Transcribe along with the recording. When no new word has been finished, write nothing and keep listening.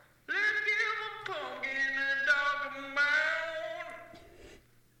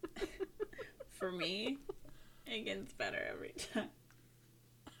for me. It gets better every time.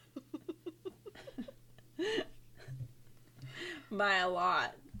 By a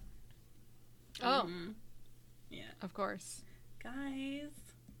lot. Oh. Mm-hmm. Yeah. Of course. Guys,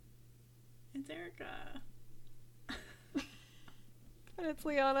 it's Erica. And it's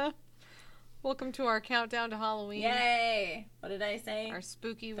Liana. Welcome to our countdown to Halloween. Yay! What did I say? Our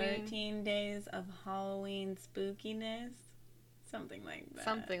spooky ween. 13 days of Halloween spookiness? Something like that.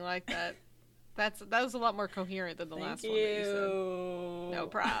 Something like that. That was a lot more coherent than the last one that you said. No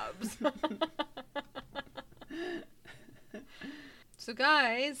probs. So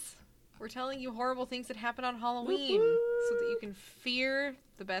guys, we're telling you horrible things that happen on Halloween so that you can fear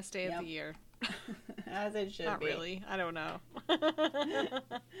the best day of the year. As it should Not be. really. I don't know.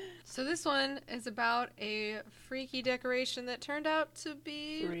 So this one is about a freaky decoration that turned out to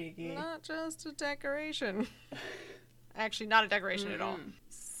be not just a decoration. Actually, not a decoration at all.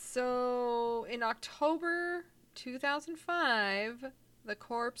 So in October 2005, the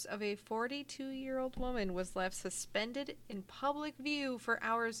corpse of a 42-year-old woman was left suspended in public view for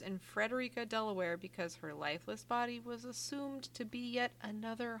hours in Frederica, Delaware, because her lifeless body was assumed to be yet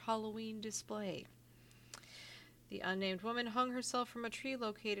another Halloween display. The unnamed woman hung herself from a tree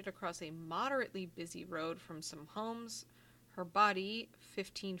located across a moderately busy road from some homes. Her body,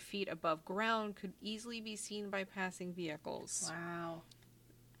 15 feet above ground, could easily be seen by passing vehicles. Wow.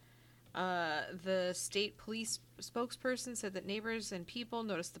 The state police spokesperson said that neighbors and people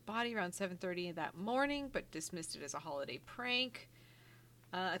noticed the body around 7:30 that morning, but dismissed it as a holiday prank.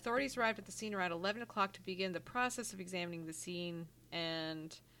 Authorities arrived at the scene around 11 o'clock to begin the process of examining the scene,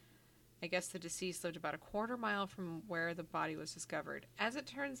 and I guess the deceased lived about a quarter mile from where the body was discovered. As it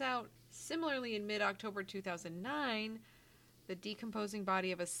turns out, similarly in mid-October 2009, the decomposing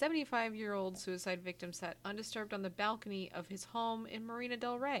body of a 75-year-old suicide victim sat undisturbed on the balcony of his home in Marina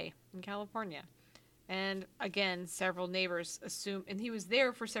del Rey in California. And again, several neighbors assumed, and he was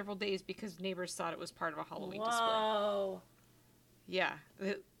there for several days because neighbors thought it was part of a Halloween display. Whoa. Yeah,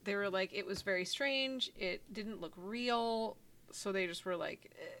 they were like, it was very strange, it didn't look real, so they just were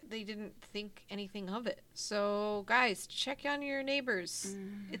like, they didn't think anything of it. So guys, check on your neighbors.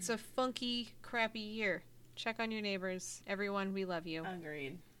 It's a funky, crappy year. Check on your neighbors. Everyone, we love you.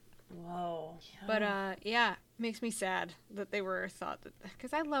 Agreed. Whoa. But, yeah, makes me sad that they were thought that...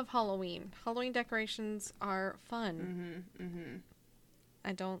 Because I love Halloween. Halloween decorations are fun.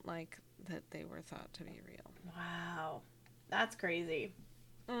 I don't like that they were thought to be real. Wow. That's crazy.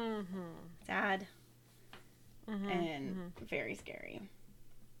 Sad. And very scary.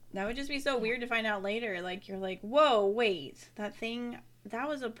 That would just be so weird to find out later. Like, you're like, whoa, wait. That thing, that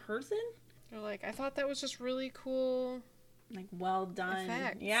was a person? They're like, I thought that was just really cool. Like, well done.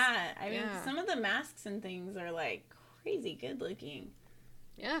 Effects. Yeah. I mean, some of the masks and things are, like, crazy good looking.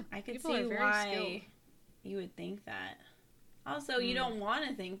 Yeah. I could people see are very why skilled. you would think that. Also, you don't want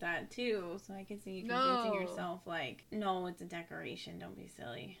to think that, too. So I could see you convincing yourself, like, no, it's a decoration. Don't be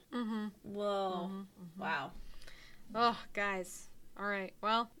silly. Whoa. Wow. Oh, guys. All right.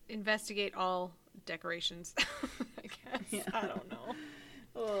 Well, investigate all decorations, I guess. Yeah. I don't know.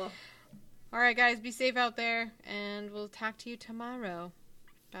 Oh. All right, guys, be safe out there, and we'll talk to you tomorrow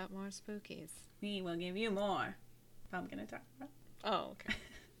about more spookies. We will give you more. I'm going to talk about. Oh, okay.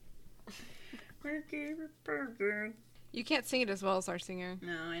 You can't sing it as well as our singer.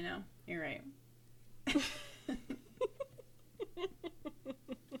 No, I know. You're right.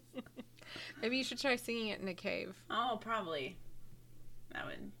 Maybe you should try singing it in a cave. Oh, probably. That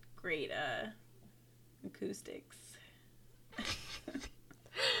would great acoustics.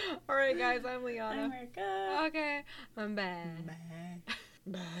 All right, guys, I'm Liana. I'm Erica. Okay. I'm bye.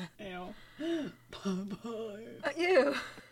 Bye. Bye. Ew. Bye-bye. You.